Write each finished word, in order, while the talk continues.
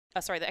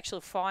the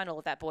actual final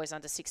of that boys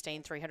under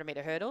 16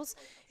 300m hurdles.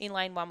 In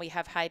lane 1, we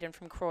have Hayden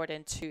from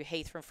Croydon, 2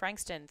 Heath from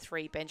Frankston,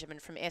 3 Benjamin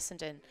from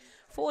Essendon,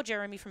 4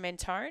 Jeremy from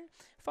Mentone,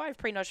 5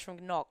 Prenosh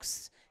from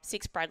Knox,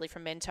 6 Bradley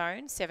from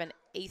Mentone, 7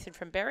 Ethan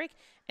from Berwick,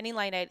 and in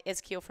lane 8,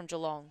 Ezekiel from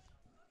Geelong.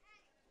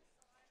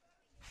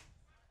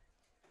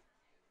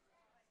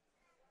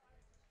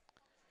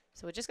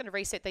 So we're just going to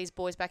reset these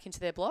boys back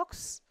into their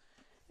blocks,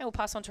 and we'll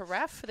pass on to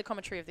Raf for the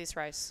commentary of this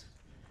race.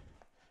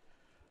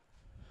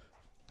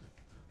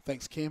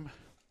 Thanks, Kim.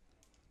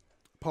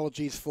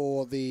 Apologies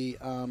for the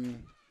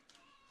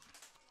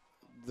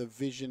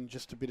vision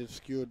just a bit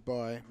obscured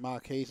by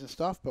marquees and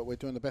stuff, but we're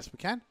doing the best we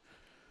can.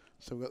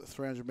 So we've got the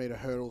 300-metre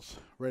hurdles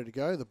ready to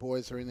go. The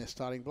boys are in their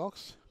starting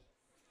blocks,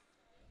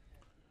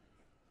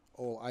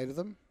 all 8 of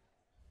them.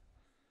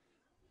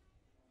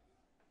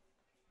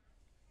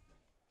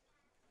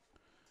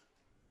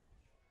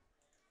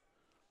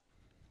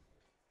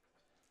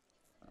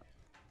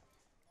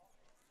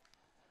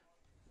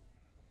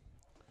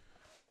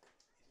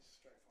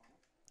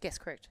 Yes,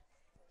 correct.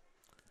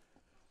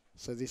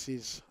 So this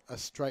is a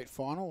straight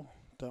final.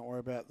 Don't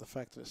worry about the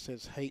fact that it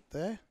says heat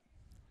there.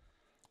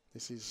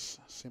 This is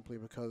simply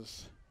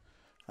because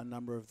a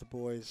number of the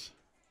boys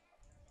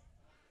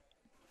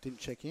didn't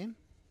check in.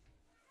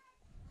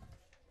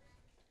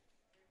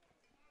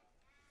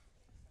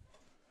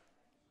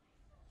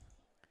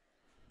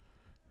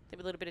 A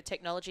little bit of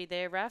technology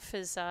there. Raf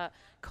has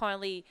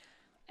kindly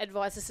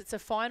advised us it's a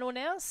final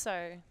now,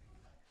 so...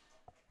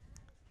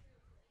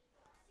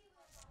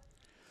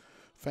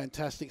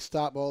 Fantastic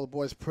start by all the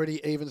boys. Pretty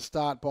even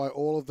start by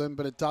all of them,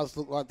 but it does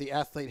look like the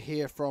athlete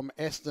here from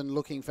Eston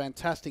looking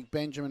fantastic,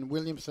 Benjamin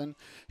Williamson.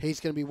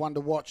 He's going to be one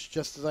to watch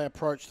just as they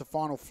approach the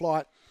final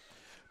flight.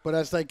 But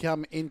as they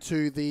come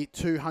into the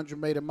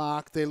 200-metre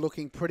mark, they're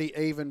looking pretty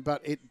even,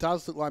 but it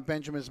does look like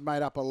Benjamin's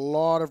made up a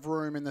lot of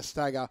room in the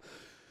stagger.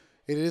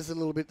 It is a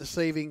little bit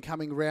deceiving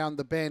coming round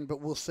the bend, but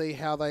we'll see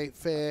how they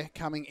fare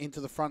coming into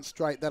the front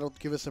straight. That'll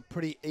give us a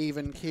pretty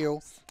even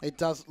kill. It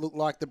does look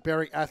like the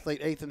Berwick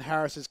athlete Ethan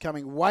Harris is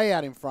coming way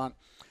out in front.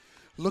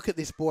 Look at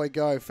this boy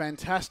go.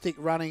 Fantastic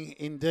running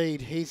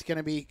indeed. He's going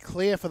to be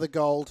clear for the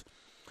gold.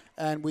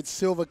 And with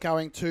silver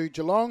going to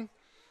Geelong.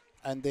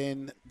 And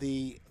then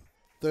the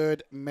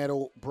third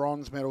medal,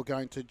 bronze medal,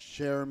 going to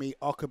Jeremy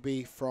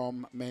Ockerby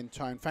from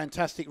Mentone.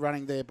 Fantastic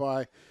running there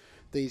by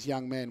these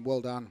young men.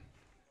 Well done.